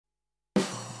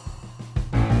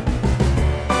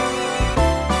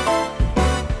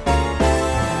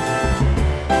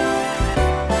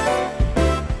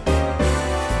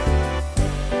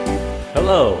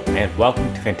Hello, and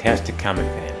welcome to Fantastic Comic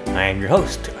Fan. I am your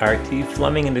host, RT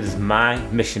Fleming, and it is my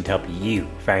mission to help you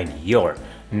find your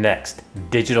next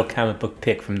digital comic book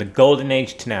pick from the golden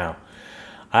age to now.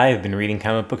 I have been reading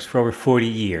comic books for over 40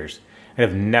 years, and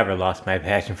have never lost my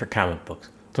passion for comic books,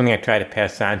 something I try to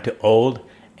pass on to old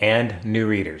and new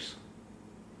readers.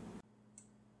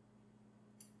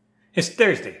 It's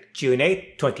Thursday, June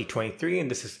 8th, 2023,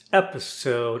 and this is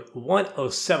episode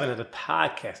 107 of the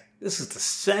podcast. This is the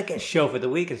second show for the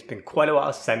week. It's been quite a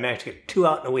while since I managed to get 2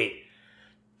 out in a week.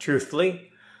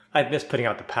 Truthfully, I've missed putting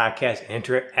out the podcast and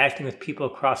interacting with people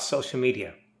across social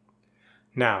media.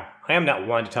 Now, I am not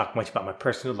one to talk much about my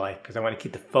personal life because I want to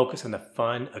keep the focus on the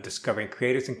fun of discovering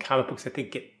creators and comic books I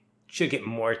think should get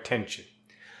more attention.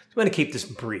 So I'm going to keep this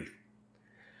brief.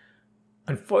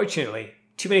 Unfortunately,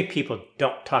 too many people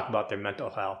don't talk about their mental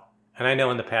health, and I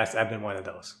know in the past I've been one of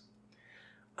those.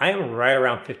 I am right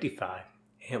around 55,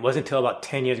 and it wasn't until about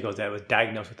 10 years ago that I was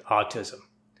diagnosed with autism.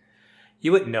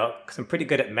 You wouldn't know it because I'm pretty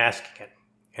good at masking it,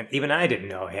 and even I didn't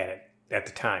know I had it at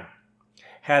the time.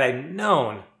 Had I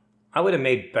known, I would have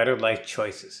made better life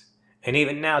choices, and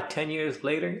even now, 10 years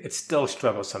later, it's still a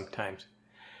struggle sometimes.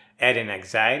 Add in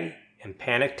anxiety and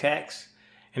panic attacks,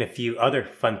 and a few other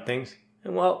fun things,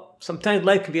 and well, sometimes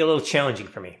life can be a little challenging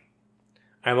for me.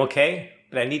 I'm okay,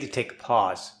 but I need to take a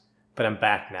pause. But I'm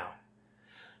back now.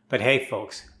 But hey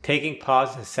folks, taking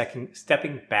pause and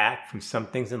stepping back from some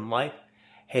things in life,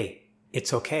 hey,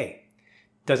 it's okay.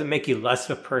 Doesn't make you less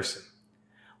of a person.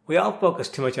 We all focus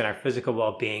too much on our physical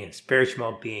well-being and spiritual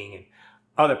well-being and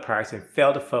other parts and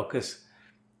fail to focus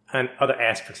on other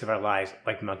aspects of our lives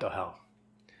like mental health.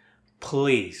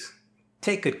 Please,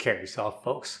 take good care of yourself,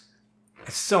 folks.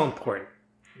 It's so important,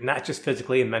 not just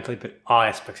physically and mentally, but all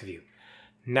aspects of you.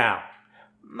 Now,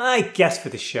 my guest for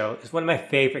the show is one of my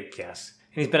favorite guests,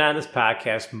 and he's been on this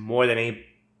podcast more than any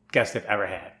guest I've ever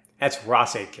had. That's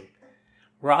Ross Aitken.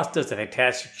 Ross does a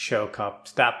fantastic show called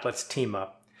Stop, Let's Team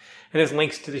Up, and there's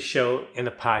links to the show in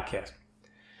the podcast.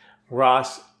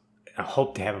 Ross, I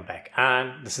hope to have him back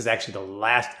on. This is actually the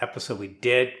last episode we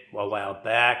did a while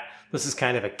back. This is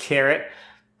kind of a carrot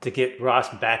to get Ross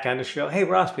back on the show. Hey,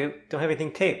 Ross, we don't have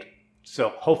anything taped. So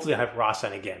hopefully I'll have Ross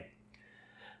on again.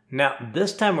 Now,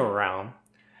 this time around,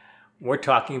 we're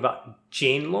talking about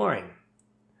Gene Loring.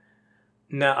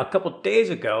 Now, a couple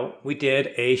days ago, we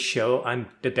did a show on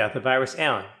the death of Iris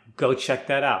Allen. Go check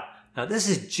that out. Now, this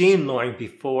is Gene Loring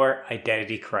before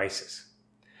Identity Crisis.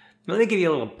 Now, let me give you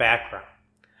a little background.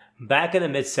 Back in the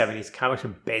mid-70s, comics were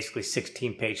basically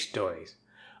 16-page stories.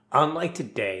 Unlike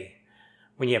today,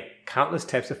 when you have countless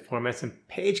types of formats and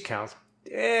page counts,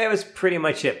 it was pretty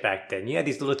much it back then. You had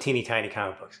these little teeny tiny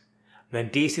comic books.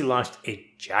 And then DC launched a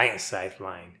giant-sized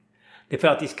line. They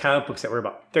put out these comic books that were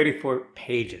about 34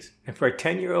 pages. And for a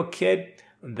 10-year-old kid,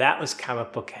 that was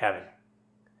comic book heaven.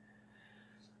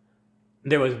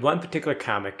 There was one particular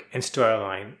comic and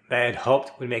storyline that I had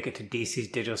hoped would make it to DC's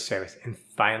digital service. And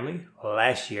finally,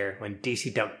 last year, when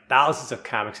DC dumped thousands of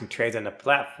comics and trades on the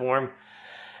platform,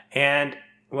 and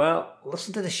well,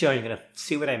 listen to the show and you're going to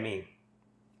see what I mean.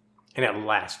 And at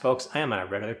last, folks, I am on a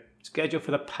regular schedule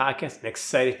for the podcast and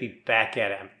excited to be back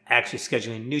at it. I'm actually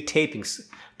scheduling new tapings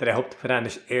that I hope to put on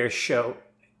this air show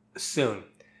soon.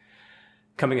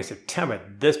 Coming in September,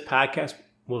 this podcast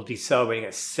will be celebrating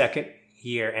its 2nd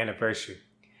year anniversary.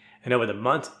 And over the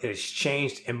months, it has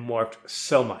changed and morphed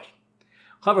so much.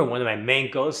 However, one of my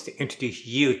main goals is to introduce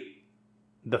you,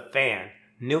 the fan,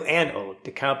 new and old,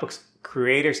 to comic books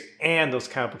creators and those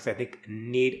comic books I think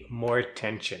need more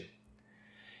attention.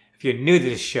 If you're new to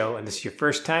this show and this is your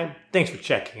first time, thanks for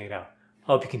checking it out. I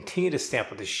hope you continue to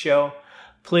sample the show.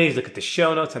 Please look at the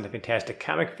show notes on the Fantastic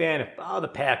Comic Fan and follow the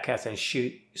podcast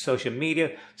on social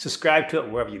media. Subscribe to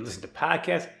it wherever you listen to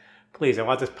podcasts. Please, I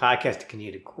want this podcast to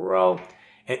continue to grow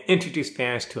and introduce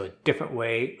fans to a different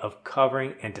way of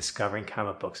covering and discovering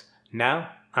comic books. Now,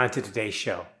 on to today's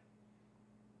show.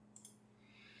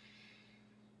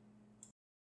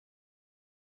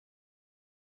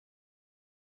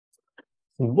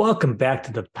 Welcome back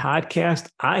to the podcast.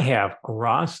 I have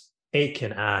Ross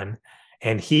Aitken on,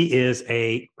 and he is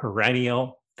a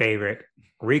perennial favorite,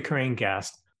 recurring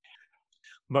guest.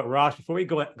 But Ross, before we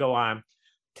go on,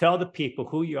 tell the people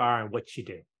who you are and what you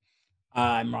do.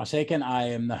 I'm Ross Aitken. I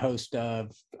am the host of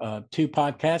 2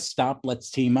 podcasts, Stop, Let's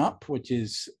Team Up, which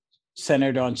is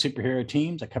centered on superhero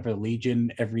teams. I cover the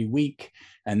Legion every week,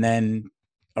 and then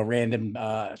a random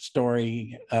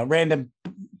story, a random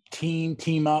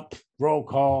team up, roll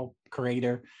call,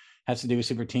 creator, has to do with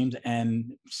super teams.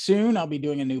 And soon I'll be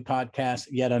doing a new podcast,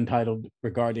 yet untitled,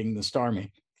 regarding the Starmy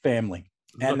family.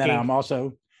 And then I'm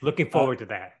also Looking forward to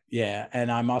that. Yeah.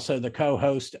 And I'm also the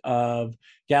co-host of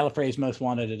Gallifrey's Most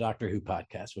Wanted, a Doctor Who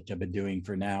podcast, which I've been doing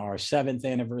for now. Our 7th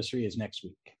anniversary is next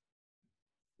week.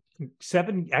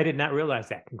 7, I did not realize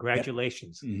that.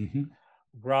 Congratulations. Yep. Mm-hmm.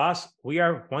 Ross, we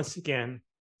are once again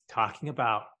talking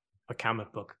about a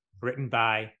comic book written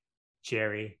by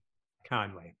Jerry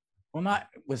Conway. Well,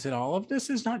 was it all of this?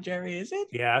 Is not Jerry, is it?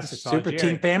 Yes, it's Super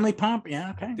Team Family Pump.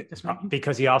 Yeah, okay.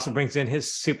 Because he also brings in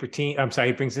his super team. I'm sorry,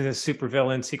 he brings in his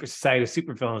supervillain, Secret Society of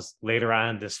Supervillains later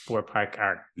on this 4-part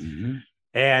arc. Mm-hmm.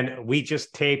 And we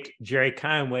just taped Jerry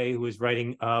Conway, who was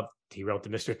writing he wrote the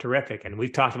Mr. Terrific. And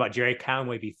we've talked about Jerry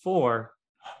Conway before.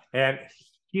 And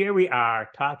here we are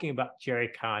talking about Jerry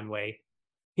Conway.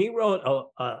 He wrote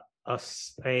a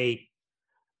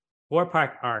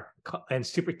 4-part arc and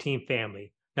Super Team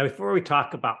Family. Now, before we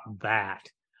talk about that,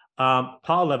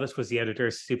 Paul Levis was the editor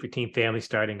of Super Team Family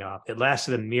starting off. It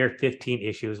lasted a mere 15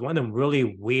 issues. One of them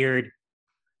really weird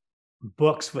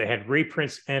books that had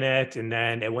reprints in it, and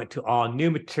then it went to all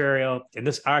new material. And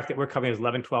this arc that we're covering is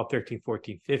 11, 12, 13,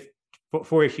 14, 15,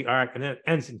 4-issue arc, and then it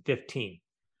ends in 15.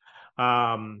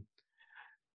 And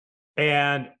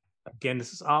again,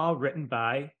 this is all written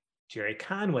by Jerry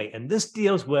Conway, and this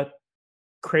deals with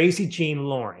Crazy Jean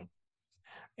Loring.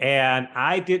 And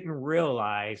I didn't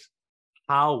realize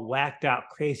how whacked out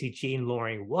Crazy Jean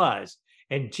Loring was.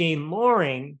 And Jean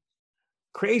Loring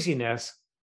craziness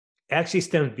actually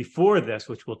stems before this,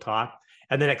 which we'll talk,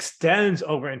 and then extends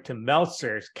over into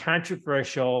Meltzer's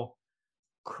controversial,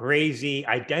 crazy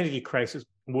identity crisis,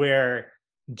 where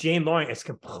Jean Loring is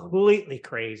completely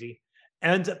crazy,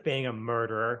 ends up being a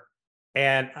murderer.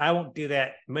 And I won't do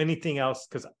that anything else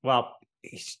because, well,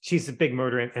 she's a big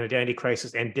murderer in identity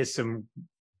crisis and did some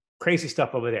crazy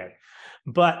stuff over there.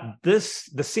 But the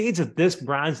seeds of this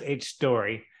Bronze Age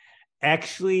story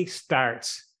actually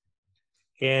starts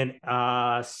in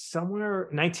somewhere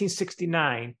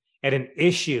 1969 at an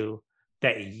issue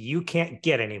that you can't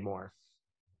get anymore.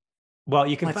 Well,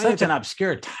 you can find such an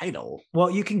obscure title.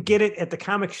 Well, you can get it at the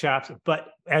comic shops, but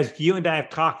as you and I have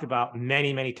talked about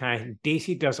many, many times,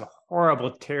 DC does a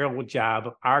horrible, terrible job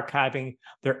of archiving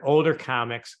their older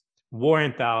comics, war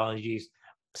anthologies,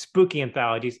 spooky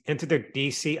anthologies into their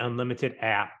DC Unlimited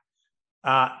app.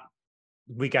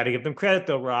 We got to give them credit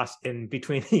though, Ross. In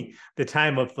between the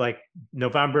time of like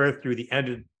November through the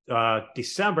end of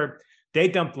December, they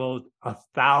upload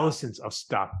thousands of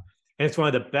stuff. And it's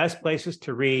one of the best places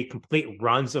to read complete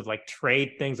runs of like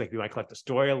trade things, like if you want to collect the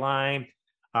storyline,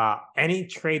 any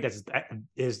trade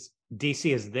is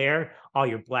DC is there. All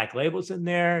your black labels in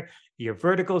there, your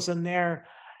verticals in there,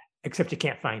 except you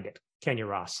can't find it. Can you,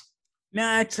 Ross?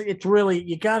 No, it's really,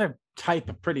 you got to type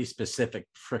a pretty specific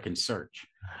freaking search.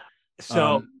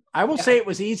 So I will say it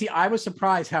was easy. I was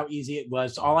surprised how easy it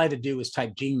was. All I had to do was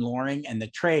type Jean Loring and the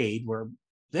trade where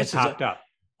this popped up.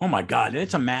 Oh my God,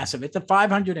 it's a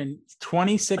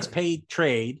 526 page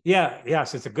trade. Yeah,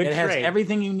 yes, it's a good trade. It has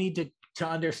everything you need to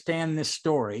understand this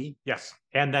story. Yes,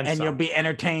 and then you'll be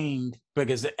entertained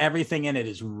because everything in it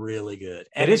is really good.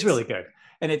 And it is really good.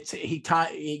 And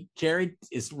Jerry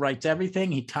writes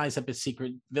everything. He ties up his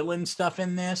secret villain stuff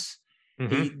in this.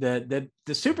 Mm-hmm.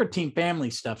 The Super Team Family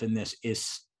stuff in this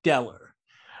is stellar.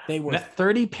 They were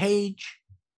 30-page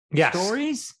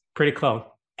stories. Pretty close.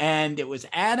 And it was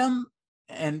Adam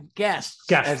and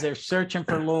guests as they're searching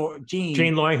for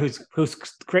Jean Loring, who's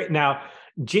great. Now,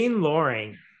 Jean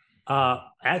Loring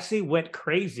actually went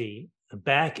crazy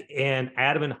back in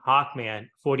Adam and Hawkman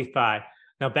 45.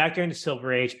 Now, back during the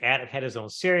Silver Age, Adam had his own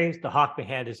series. The Hawkman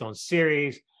had his own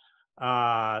series.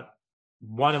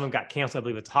 One of them got canceled. I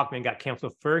believe it's Hawkman got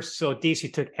canceled first. So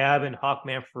DC took Adam and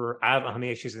Hawkman for I don't know how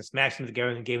many issues and smashed them together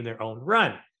and gave them their own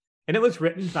run. And it was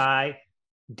written by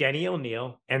Denny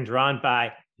O'Neil and drawn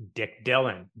by Dick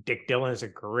Dillon. Dick Dillon is a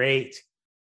great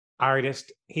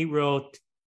artist. He drew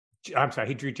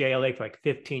JLA for like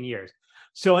 15 years.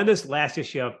 So in this last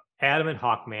issue of Adam and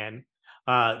Hawkman,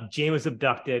 Jean was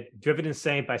abducted, driven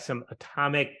insane by some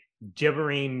atomic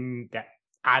gibbering that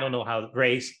I don't know how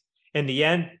race. In the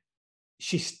end,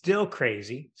 she's still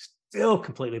crazy, still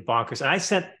completely bonkers. And I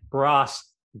sent Ross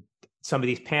some of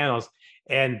these panels,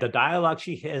 and the dialogue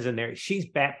she has in there, she's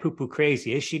bat poo-poo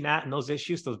crazy. Is she not in those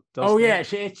issues? Those yeah,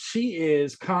 she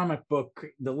is the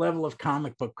level of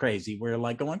comic book crazy. We're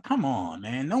like going, come on,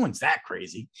 man, no one's that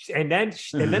crazy. And then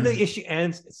the issue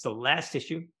ends. It's the last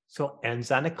issue, so it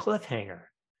ends on a cliffhanger.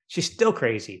 She's still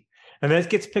crazy. And then it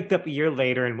gets picked up a year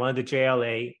later in one of the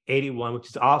JLA 81, which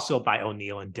is also by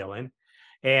O'Neil and Dillon.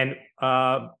 And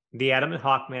the Adam and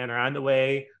Hawkman are on the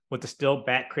way with the still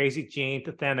bat crazy Jean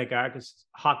to Thanagar because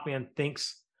Hawkman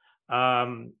thinks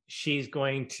she's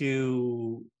going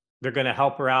to they're going to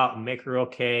help her out and make her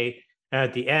okay. And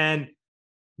at the end,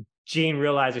 Jean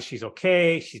realizes she's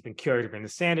okay. She's been cured of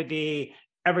insanity.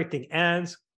 Everything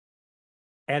ends.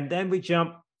 And then we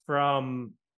jump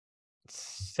from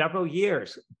several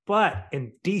years. But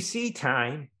in DC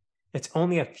time, it's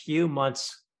only a few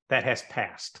months that has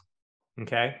passed.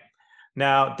 Okay.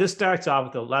 Now, this starts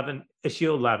off with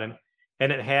issue 11,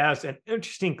 and it has an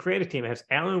interesting creative team. It has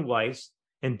Alan Weiss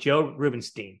and Joe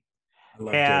Rubenstein. I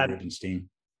love Joe Rubenstein.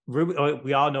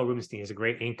 We all know Rubenstein is a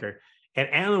great inker. And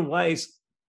Alan Weiss,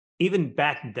 even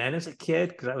back then as a kid,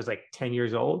 because I was like 10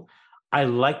 years old, I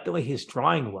liked the way his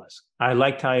drawing was. I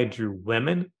liked how he drew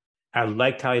women. I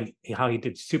liked how he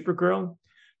did Supergirl.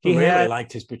 He really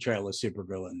liked his portrayal of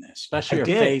Supergirl in this, especially her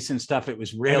face and stuff. It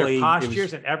was really and her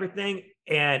postures and everything.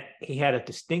 And he had a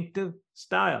distinctive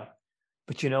style.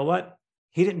 But you know what?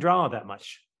 He didn't draw all that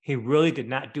much. He really did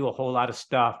not do a whole lot of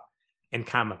stuff in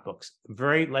comic books.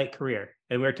 Very light career.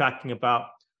 And we were talking about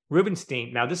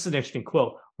Rubenstein. Now, this is an interesting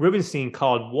quote. Rubenstein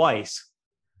called Weiss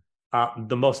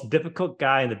the most difficult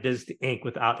guy in the business to ink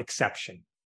without exception.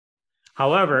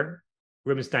 However,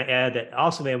 Rubenstein added that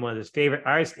also made him one of his favorite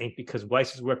artists to ink because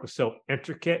Weiss's work was so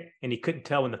intricate and he couldn't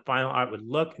tell when the final art would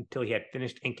look until he had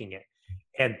finished inking it.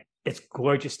 And it's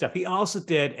gorgeous stuff. He also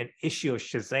did an issue of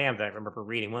Shazam that I remember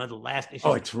reading, one of the last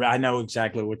issues. Oh, I know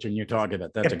exactly which one you're talking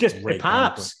about. That's it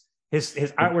pops. His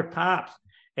artwork pops.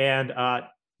 And,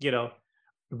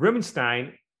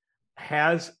 Rubenstein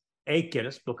has a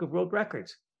Guinness Book of World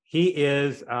Records. He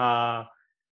was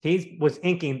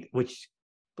inking, which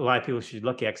a lot of people should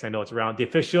look at because I know it's around the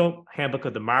official handbook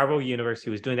of the Marvel Universe. He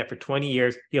was doing that for 20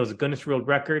 years. He has a Guinness World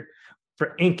Record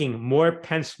for inking more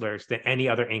pencilers than any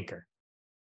other inker.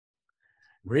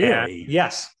 Really? And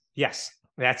yes.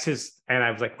 That's his. And I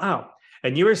was like, wow.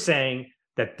 And you were saying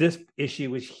that this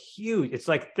issue was huge. It's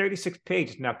like 36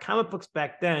 pages. Now, comic books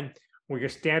back then were your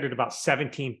standard about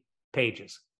 17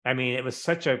 pages. I mean, it was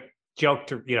such a joke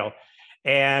to,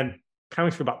 and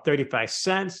comics for about 35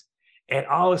 cents. And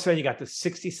all of a sudden you got the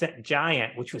 60-cent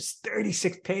giant, which was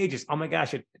 36 pages. Oh my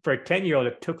gosh, for a 10-year-old,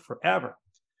 it took forever.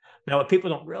 Now, what people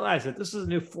don't realize is that this is a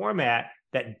new format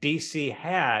that DC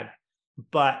had,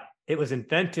 but it was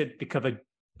invented because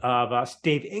of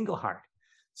Steve Englehart.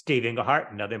 Steve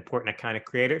Englehart, another important iconic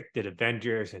creator, did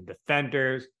Avengers and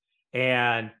Defenders,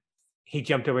 and he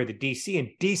jumped over to DC. And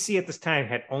DC at this time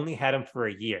had only had him for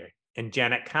a year. And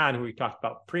Janet Kahn, who we talked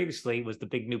about previously, was the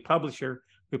big new publisher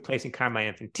replacing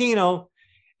Carmine Infantino.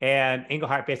 And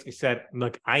Englehart basically said,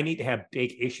 look, I need to have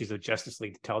big issues of Justice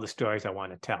League to tell the stories I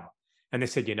want to tell. And they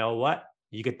said, you know what?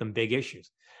 You get them big issues.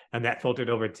 And that filtered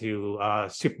over to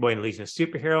Superboy and Legion of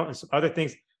Superhero and some other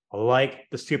things like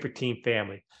the Super Team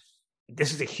Family.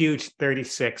 This is a huge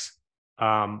 36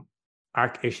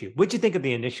 arc issue. What'd you think of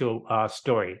the initial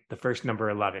story, the first number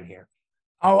 11 here?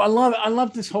 Oh, I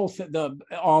love this whole thing,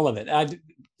 all of it.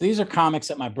 These are comics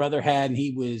that my brother had, and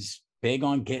he was big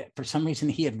on for some reason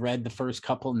he had read the first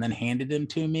couple and then handed them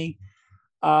to me.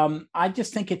 I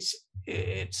just think it's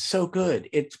so good.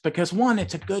 It's because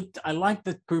I like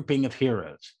the grouping of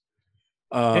heroes.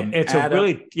 It's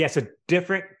a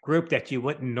different group that you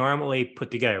wouldn't normally put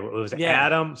together. It was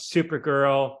Adam,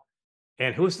 Supergirl,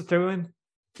 and who was the third one?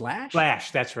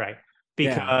 Flash, that's right.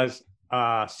 Because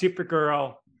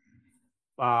Supergirl,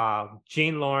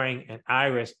 Jean Loring, and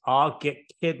Iris all get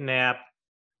kidnapped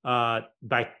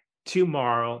by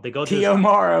Tomorrow. They go to Tio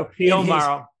Morrow,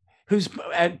 who's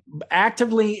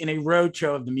actively in a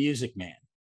roadshow of the Music Man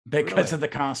because of the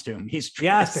costume.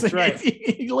 That's right.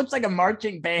 He looks like a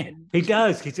marching band. He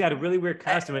does. He's got a really weird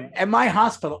costume. At my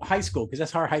high school, because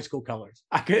that's our high school colors.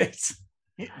 It's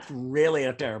really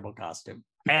a terrible costume.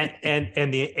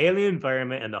 and the alien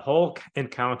environment and the whole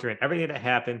encounter and everything that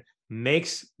happened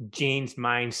makes Jean's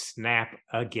mind snap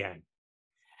again.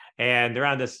 And they're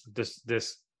on this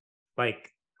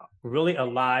like really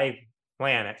alive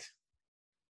planet.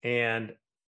 And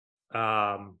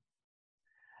I'm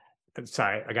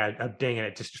sorry, I'm dinging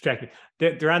it, just distracted.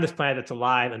 They're on this planet that's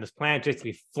alive, and this planet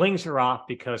basically flings her off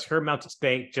because her mental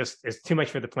state just is too much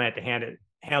for the planet to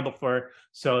handle for her.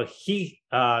 So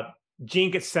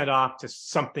Jean gets sent off to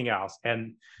something else.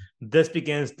 And this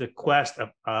begins the quest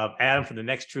of Adam for the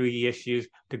next 2 issues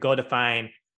to go to find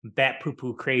bat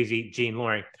poo-poo crazy Jean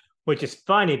Loring, which is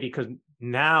funny because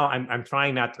now I'm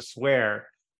trying not to swear.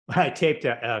 I taped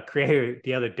a creator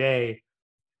the other day,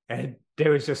 and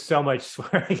there was just so much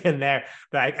swearing in there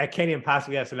that I can't even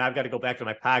possibly. So now I've got to go back to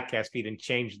my podcast feed and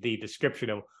change the description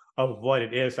of what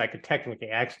it is so I could technically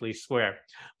actually swear.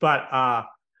 But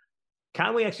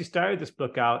Conway actually started this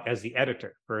book out as the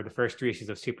editor for the first 3 issues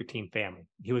of Super Team Family.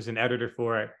 He was an editor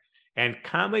for it. And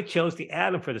Conway chose the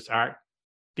Adam for this art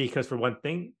because, for one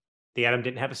thing, the Atom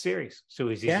didn't have a series, so it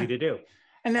was easy to do.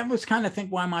 And that was kind of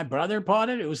think why my brother bought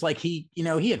it. It was like he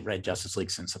had read Justice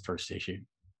League since the first issue.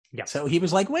 Yeah. So he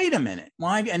was like, wait a minute.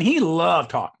 Why? And he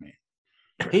loved Hawkman.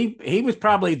 He was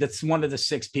probably one of the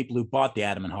 6 people who bought the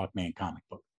Atom and Hawkman comic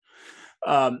book.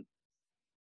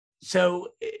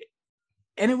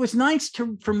 And it was nice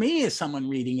for me as someone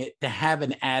reading it to have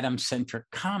an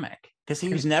Atom-centric comic, because he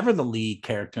was never the lead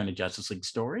character in a Justice League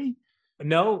story.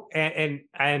 No, and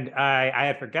I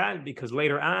had forgotten, because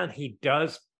later on he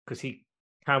does, because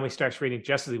Conway starts reading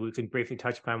Justice League. We can briefly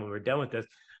touch upon when we're done with this,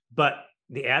 but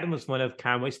the Atom was one of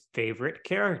Conway's favorite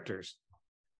characters,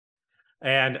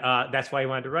 and that's why he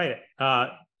wanted to write it.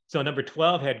 So number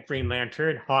 12 had Green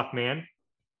Lantern, Hawkman.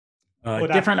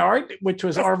 Different art, which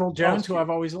was Arvil Jones, who I've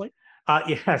always liked.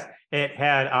 Yes, it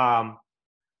had.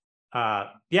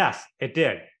 Yes, it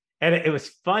did. And it was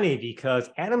funny because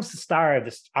Adam's the star of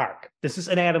this arc. This is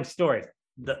an Adam story.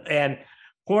 And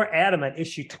poor Adam at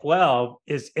issue 12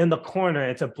 is in the corner.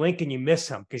 It's a blink and you miss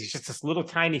him, because he's just this little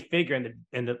tiny figure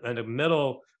in the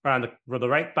middle, or on the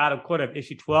right bottom corner of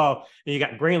issue 12. And you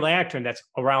got Green Lantern that's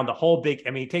around the whole big.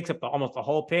 I mean, he takes up almost the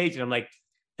whole page. And I'm like,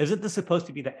 isn't this supposed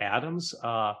to be the Adams?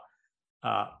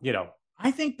 I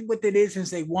think what it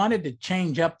is they wanted to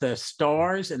change up the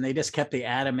stars, and they just kept the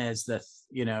Atom as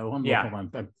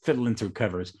I'm fiddling through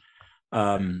covers.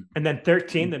 And then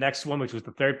 13, the next one, which was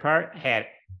the third part, had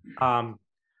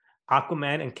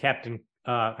Aquaman and Captain,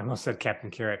 I almost said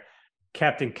Captain Carrot,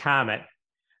 Captain Comet.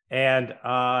 And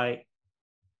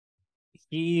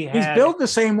he's built the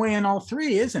same way in all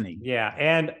 3, isn't he? Yeah.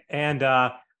 And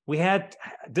we had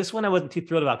this one I wasn't too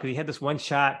thrilled about, because he had this one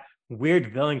shot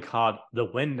weird villain called the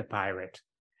Wind Pirate.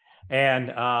 And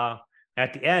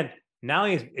at the end, now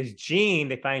is Jean,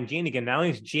 they find Jean again. Now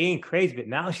he's Jean crazy, but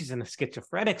now she's in a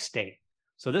schizophrenic state.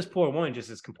 So this poor woman just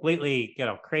is completely,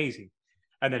 crazy.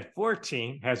 And then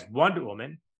 14 has Wonder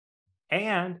Woman,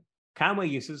 and Conway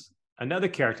uses another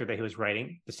character that he was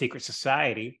writing, the Secret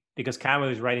Society, because Conway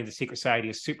was writing the Secret Society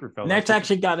of supervillains. And that's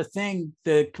actually got a thing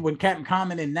that when Captain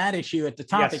Comet in that issue at the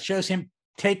top, It shows him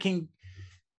taking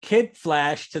Kid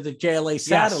Flash to the JLA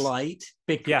satellite,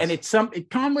 and it's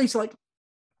Conway's like,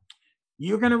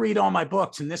 you're going to read all my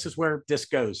books, and this is where this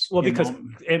goes. Well, because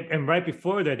and right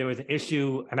before there was an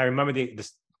issue, and I remember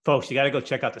this, folks, you got to go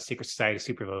check out the Secret Society of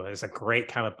Supervillains. It's a great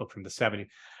comic book from the 70s.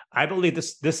 I believe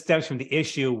this stems from the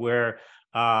issue where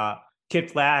Kid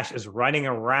Flash is running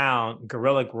around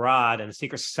Gorilla Grodd and the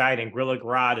Secret Society, and Gorilla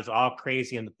Grodd is all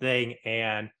crazy in the thing,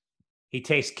 and he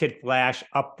takes Kid Flash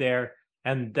up there.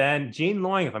 And then Jean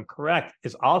Loring, if I'm correct,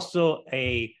 is also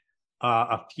a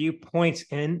few points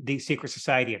in the Secret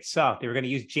Society itself. They were going to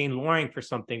use Jean Loring for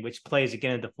something, which plays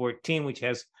again into 14, which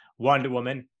has Wonder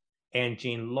Woman and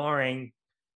Jean Loring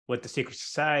with the Secret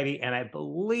Society. And I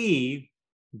believe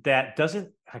that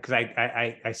doesn't, because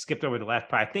I skipped over the last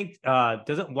part. I think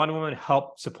doesn't Wonder Woman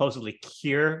help supposedly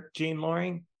cure Jean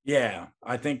Loring? Yeah,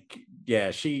 I think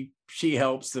she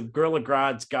helps. The Gorilla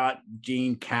Grodd's got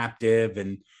Jean captive,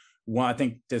 and I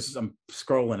think I'm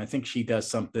scrolling. I think she does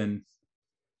something.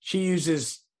 She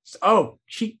uses.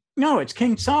 It's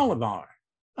King Solivar.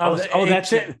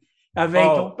 That's it.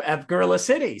 Of Gorilla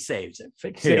City saves it.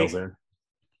 Saves her.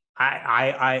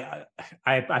 I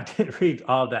didn't read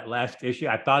all that last issue.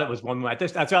 I thought it was Wonder Woman.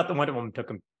 I thought the Wonder Woman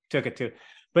took it too.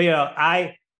 But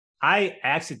I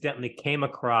accidentally came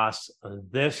across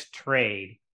this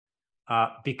trade.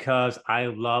 Because I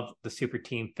love the Super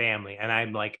Team family, and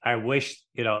I'm like, I wish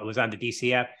it was on the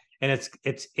DCF, and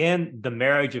it's in the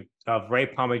marriage of Ray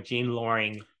Palmer, Jean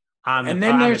Loring. And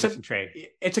then there's a trade.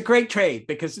 It's a great trade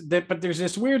but there's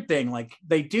this weird thing, like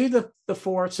they do the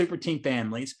 4 Super Team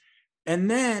families,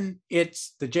 and then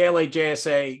it's the JLA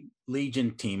JSA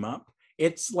Legion team up.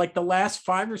 It's like the last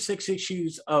 5 or 6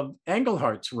 issues of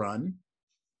Englehart's run.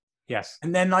 Yes.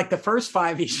 And then like the first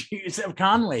 5 issues of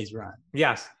Conway's run.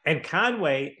 Yes. And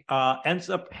Conway ends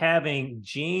up having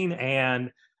Jean and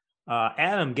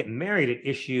Adam get married at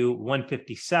issue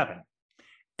 157.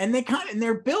 And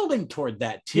they're building toward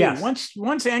that too. Yes.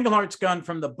 Once Englehart's gone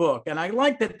from the book, and I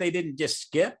like that they didn't just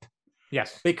skip.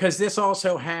 Yes. Because this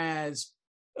also has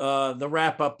the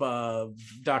wrap up of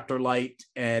Dr. Light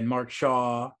and Mark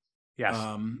Shaw. Yes.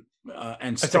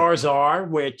 And Starzar,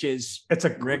 which is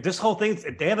this whole thing.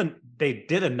 They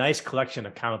did a nice collection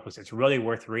of comic books. It's really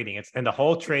worth reading. And the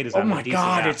whole trade is. Oh my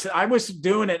God! I was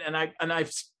doing it, and I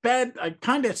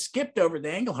kind of skipped over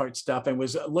the Englehart stuff and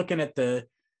was looking at the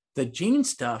Jean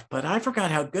stuff, but I forgot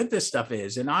how good this stuff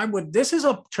is. And this is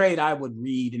a trade I would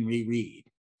read and reread.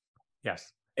 Yes.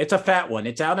 It's a fat one.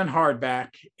 It's out in hardback.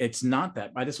 It's not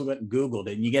that. I just went and Googled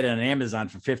it, and you get it on Amazon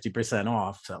for 50%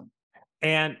 off. So.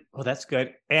 And well, that's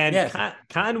good. And Yes.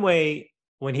 Conway,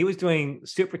 when he was doing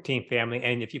Super Team Family,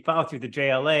 and if you follow through the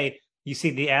JLA, you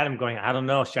see the Adam going, I don't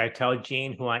know, should I tell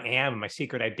Gene who I am and my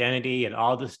secret identity and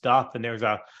all this stuff? And there's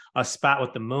a spot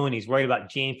with the moon. He's worried about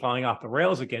Gene falling off the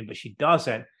rails again, but she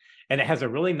doesn't. And it has a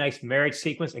really nice marriage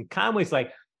sequence. And Conway's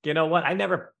like, you know what? I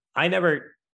never,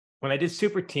 when I did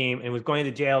Super Team and was going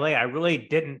to JLA, I really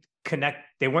didn't connect.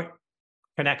 They weren't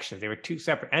connections. They were two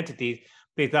separate entities.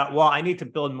 But he thought, well, I need to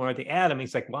build more of the Adam.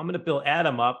 He's like, well, I'm going to build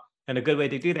Adam up. And a good way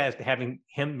to do that is to having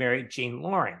him marry Jean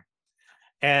Loring.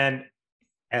 And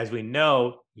as we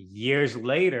know, years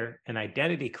later, an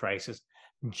identity crisis,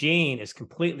 Jean is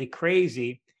completely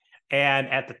crazy. And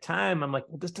at the time, I'm like,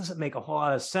 well, this doesn't make a whole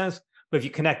lot of sense. But if you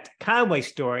connect Conway's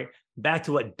story back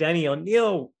to what Denny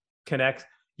O'Neil connects,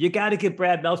 you got to give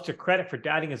Brad Meltzer credit for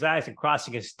dotting his I's and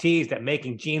crossing his T's, that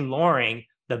making Jean Loring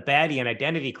the baddie in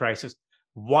Identity Crisis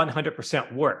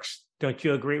 100% works. Don't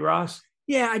you agree, Ross?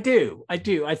 Yeah, I do.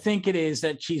 I think it is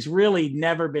that she's really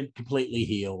never been completely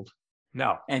healed.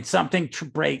 No. And something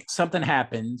something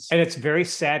happens. And it's very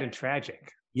sad and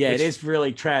tragic. Yeah, it is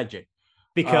really tragic.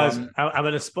 Because I'm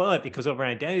going to spoil it, because over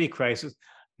Identity Crisis,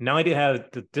 not only do you have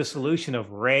the dissolution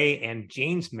of Ray and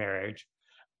Jean's marriage,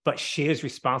 but she is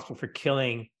responsible for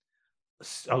killing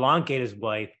Elongated's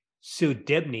wife, Sue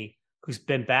Dibney, who's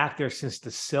been back there since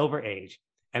the Silver Age.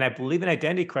 And I believe in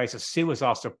Identity Crisis, Sue was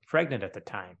also pregnant at the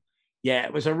time. Yeah,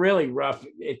 it was a really rough.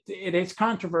 It is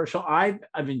controversial. I've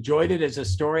enjoyed it as a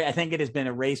story. I think it has been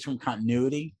erased from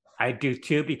continuity. I do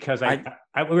too, because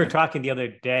we were talking the other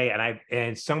day,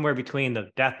 and somewhere between the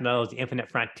Death Notes, the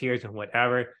Infinite Frontiers, and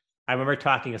whatever, I remember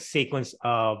talking a sequence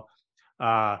of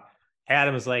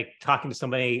Adam was like talking to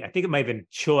somebody. I think it might have been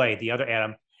Choi, the other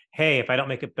Adam. Hey, if I don't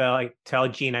make a bell, tell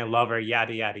Jean I love her.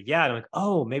 Yada yada yada. I'm like,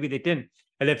 oh, maybe they didn't.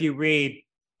 And if you read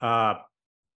Bendis's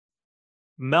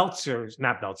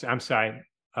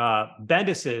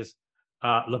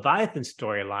Leviathan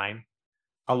storyline,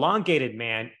 Elongated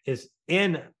Man is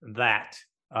in that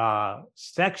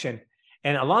section,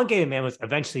 and Elongated Man was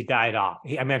eventually died off.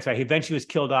 He eventually was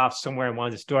killed off somewhere in one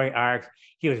of the story arcs.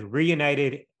 He was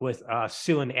reunited with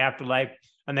Sue in the afterlife,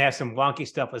 and they have some wonky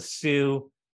stuff with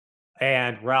Sue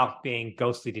and Ralph being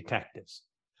ghostly detectives.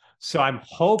 So I'm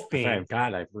hoping. Oh,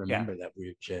 God, I remember that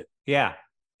weird shit. Yeah.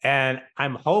 And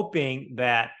I'm hoping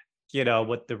that,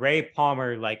 with the Ray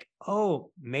Palmer, like, oh,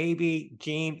 maybe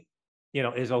Jean,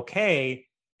 is okay.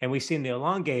 And we've seen the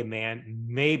Elongated Man,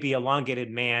 maybe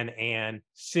Elongated Man and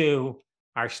Sue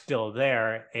are still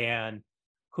there. And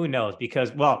who knows?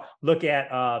 Because, well, look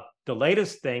at the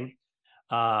latest thing.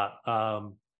 The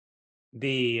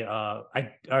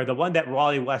one that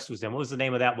Raleigh West was in. What was the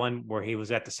name of that one where he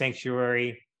was at the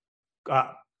Sanctuary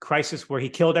crisis where he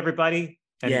killed everybody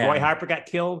and Roy Harper got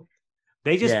killed?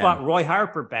 They just brought Roy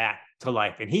Harper back to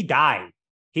life, and he died.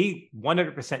 He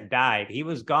 100% died. He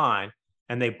was gone,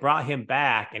 and they brought him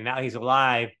back, and now he's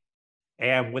alive.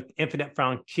 And with Infinite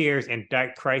Frontiers and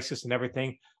Dark Crisis and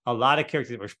everything, a lot of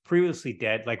characters that were previously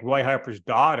dead, like Roy Harper's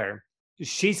daughter,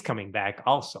 she's coming back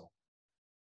also.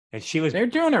 And they're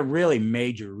doing a really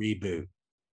major reboot.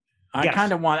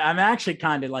 I'm actually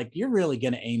kind of like, you're really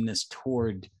going to aim this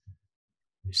toward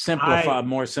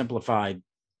more simplified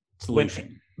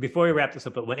solution. Before we wrap this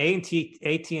up, but when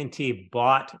AT&T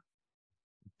bought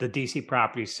the DC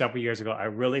properties several years ago, I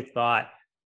really thought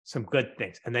some good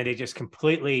things. And then they just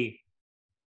it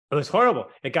was horrible.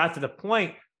 It got to the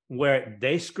point where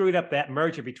they screwed up that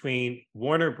merger between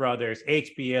Warner Brothers,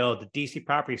 HBO, the DC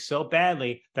properties so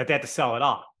badly that they had to sell it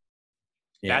off.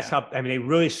 Yeah. That's how, they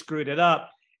really screwed it up.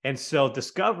 And so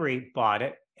Discovery bought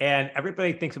it, and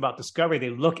everybody thinks about Discovery. They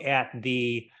look at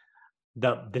the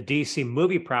DC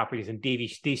movie properties and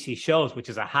DC shows, which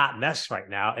is a hot mess right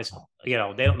now. It's, they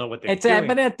don't know what they're doing.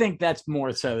 But I think that's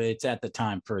more so it's at the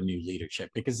time for a new leadership,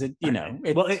 because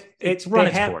it's run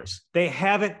its course. They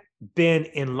haven't been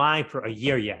in line for a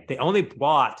year yet. They only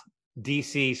bought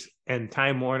DC's and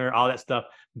Time Warner, all that stuff,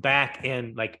 back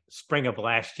in like spring of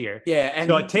last year. Yeah, and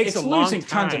so it takes a long time.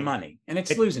 Tons of money, and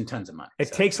it's losing tons of money.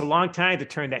 It takes a long time to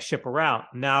turn that ship around.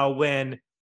 Now, when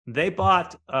they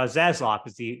bought Zaslav,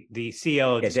 is the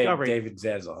CEO of Discovery, David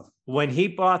Zaslav. When he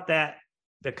bought the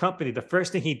company, the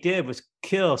first thing he did was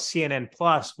kill CNN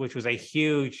Plus, which was a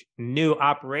huge new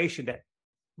operation that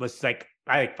was like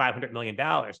 $500 million.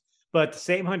 But at the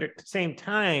same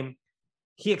time,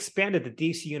 he expanded the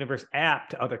DC Universe app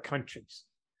to other countries.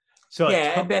 So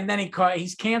and then he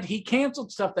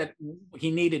canceled stuff that he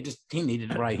needed tax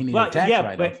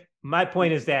write-off. But my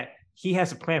point is that he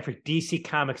has a plan for DC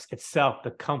Comics itself,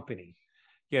 the company.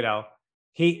 Because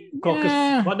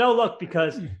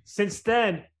since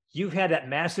then you've had that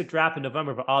massive drop in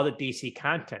November for all the DC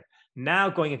content. Now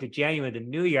going into January, the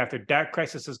new year, after Dark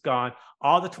Crisis is gone,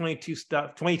 all the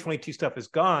 2022 stuff is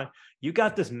gone. You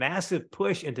got this massive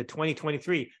push into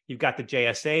 2023. You've got the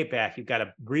JSA back. You've got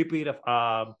a reboot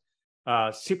of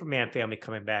Superman family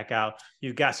coming back out.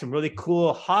 You've got some really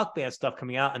cool Hawkman stuff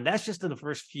coming out, and that's just in the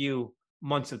first few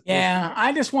months of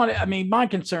I just want to, I mean, my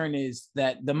concern is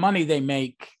that the money they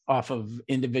make off of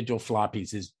individual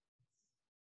floppies is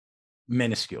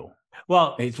minuscule.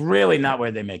 Well, it's really not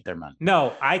where they make their money.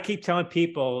 No, I keep telling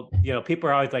people, people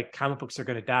are always like, comic books are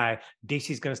going to die.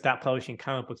 DC's going to stop publishing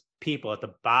comic books. People,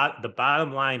 the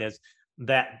bottom line is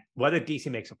that whether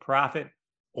DC makes a profit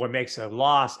or makes a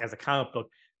loss as a comic book,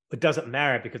 it doesn't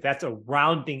matter, because that's a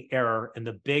rounding error in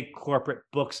the big corporate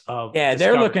books of Discovery.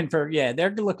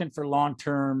 They're looking for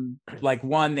long-term, like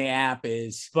the app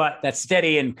is, but that's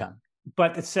steady income.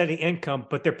 But it's steady income,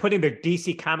 but they're putting their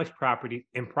DC Comics property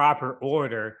in proper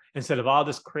order instead of all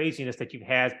this craziness that you've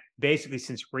had basically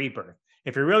since Rebirth.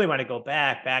 If you really want to go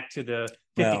back to the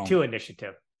 52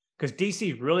 initiative, because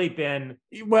DC's really been...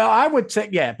 Well, I would say,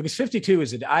 because 52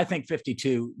 I think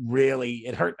 52 really,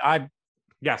 it hurt. I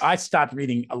stopped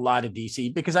reading a lot of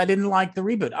DC because I didn't like the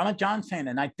reboot. I'm a John fan,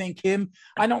 and I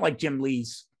don't like Jim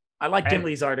Lee's. I like Jim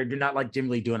Lee's art. I do not like Jim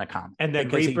Lee doing a comic. And then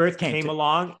Rebirth came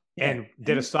along and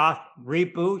did a soft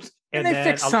reboot. And they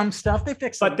fixed some stuff.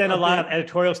 But then a lot of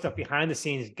editorial stuff behind the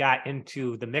scenes got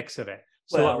into the mix of it.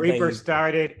 So Rebirth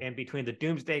started, and between the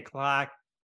Doomsday Clock,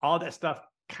 all that stuff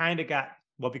kind of got...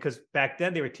 Well, because back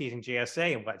then they were teasing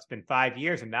JSA, and it's been 5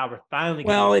 years, and now we're finally...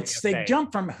 they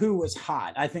jumped from who was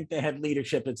hot. I think they had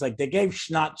leadership. It's like they gave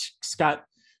Scott...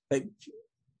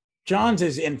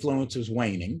 John's influence was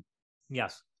waning.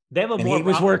 Yes. He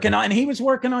was working on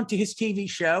his TV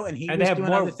show, and he was doing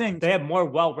other things. They have more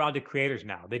well-rounded creators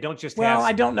now. They don't just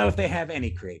I don't know if they have any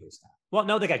creators now. Well,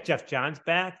 no, they got Jeff Johns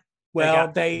back. They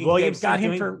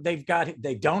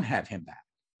don't have him back.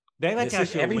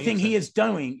 Everything he is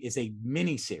doing is a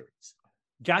mini series.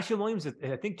 Joshua Williamson,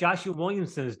 I think Joshua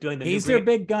Williamson is doing He's their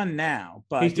big gun now,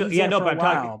 but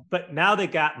but now they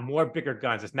got more bigger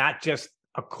guns. It's not just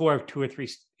a core of 2 or 3,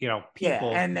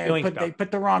 people. And they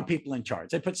put the wrong people in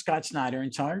charge. They put Scott Snyder in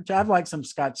charge. I've liked some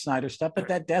Scott Snyder stuff, but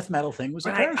that death metal thing was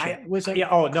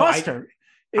cluster.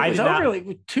 It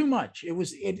was too much.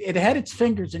 It had its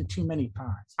fingers in too many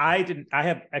pies. I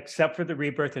have, except for the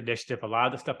Rebirth Initiative, a lot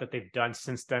of the stuff that they've done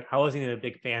since then. I wasn't even a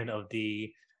big fan of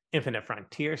the Infinite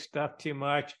Frontier stuff too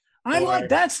much. I like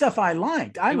that stuff. I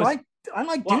liked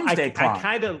Doomsday Clock.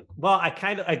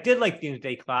 I did like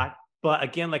Doomsday Clock, but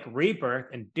again, like Rebirth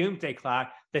and Doomsday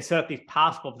Clock, they set up these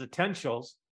possible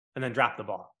potentials and then dropped the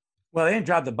ball. Well, they didn't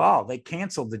drop the ball. They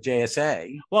canceled the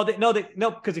JSA. Well, because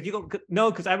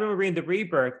I remember reading the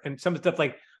Rebirth and some of the stuff,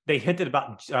 like they hinted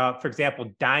about, for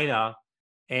example, Dinah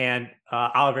and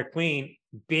Oliver Queen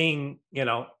being,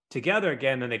 together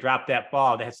again. Then they dropped that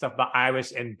ball. They had stuff about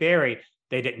Iris and Barry.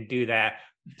 They didn't do that.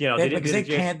 They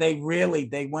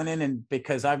went in, and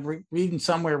because I'm reading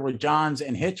somewhere where Johns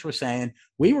and Hitch were saying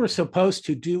we were supposed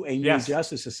to do a new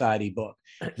Justice Society book.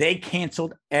 They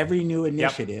canceled every new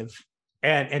initiative.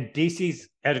 And DC's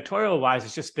editorial wise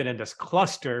has just been in this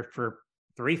cluster for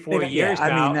 3-4 years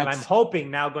now. And I'm hoping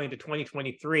now going to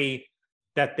 2023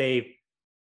 that they've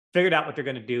figured out what they're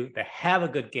going to do. They have a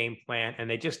good game plan, and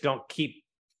they just don't keep,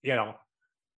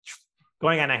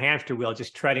 going on a hamster wheel,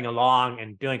 just treading along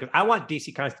and doing. Because I want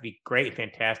DC Comics to be great,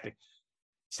 fantastic.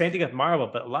 Same thing with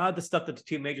Marvel, but a lot of the stuff that the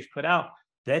two majors put out,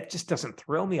 that just doesn't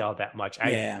thrill me all that much.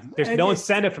 There's no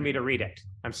incentive for me to read it.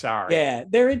 I'm sorry. Yeah,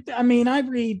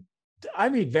 I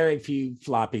read very few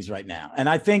floppies right now, and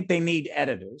I think they need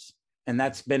editors, and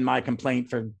that's been my complaint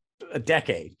for a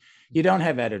decade. You don't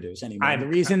have editors anymore. The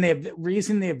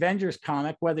reason the Avengers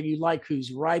comic, whether you like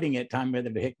who's writing it, Tom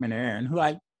Hickman or Aaron, who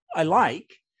I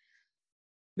like,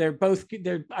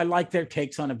 I like their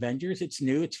takes on Avengers. It's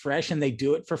new, it's fresh, and they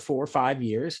do it for 4 or 5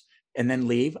 years and then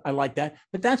leave. I like that,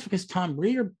 but that's because Tom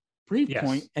Brevoort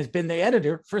has been the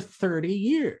editor for 30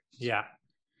 years. Yeah.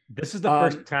 This is the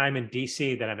first time in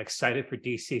DC that I'm excited for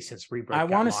DC since Rebirth. I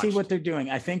want to see what they're doing.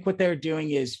 I think what they're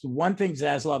doing is, one thing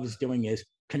Zaslav is doing is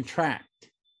contract.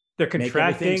 They're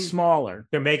contracting smaller.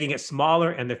 They're making it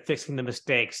smaller, and they're fixing the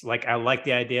mistakes. Like, I like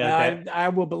the idea that I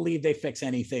will believe they fix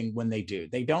anything when they do.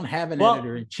 They don't have an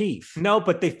editor in chief. No,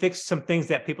 but they fixed some things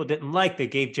that people didn't like. They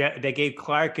gave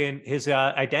Clark and his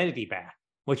identity back,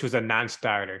 which was a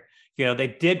non-starter.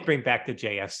 They did bring back the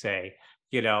JSA.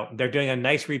 They're doing a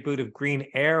nice reboot of Green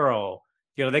Arrow.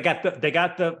 They got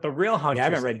the real hunters. I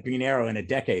haven't read Green Arrow in a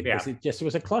decade because it just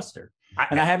was a cluster.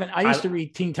 I used to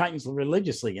read Teen Titans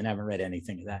religiously and haven't read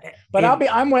anything of that. But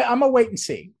I'm a wait and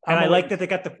see. I like that they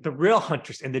got the real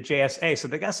Huntress in the JSA, so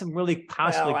they got some really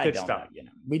possibly good stuff.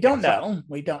 We don't know.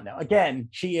 Again,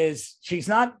 she's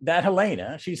not that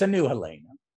Helena. She's a new Helena,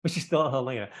 but she's still a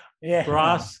Helena. Yeah,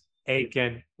 Ross,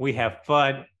 Aiken, we have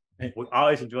fun. We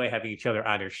always enjoy having each other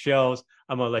on our shows.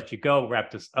 I'm gonna let you go,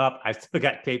 wrap this up. I still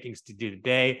got tapings to do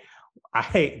today.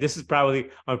 This is probably,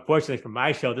 unfortunately for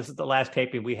my show, this is the last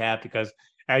taping we have because,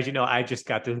 as you know, I just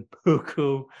got the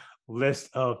buku list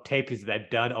of tapings that I've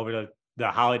done over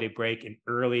the holiday break in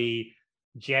early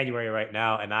January right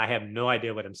now, and I have no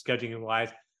idea what I'm scheduling wise.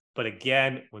 But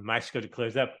again, when my schedule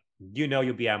clears up,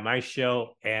 you'll be on my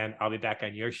show, and I'll be back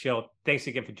on your show. Thanks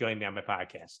again for joining me on my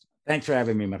podcast. Thanks for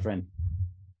having me, my friend.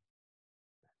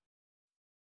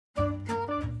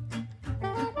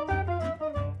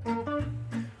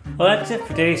 Well, that's it for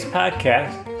today's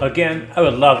podcast. Again, I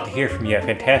would love to hear from you, a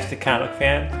fantastic comic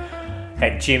fan,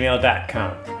 at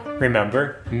gmail.com.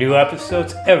 Remember, new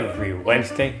episodes every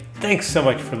Wednesday. Thanks so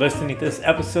much for listening to this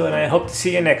episode, and I hope to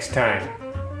see you next time.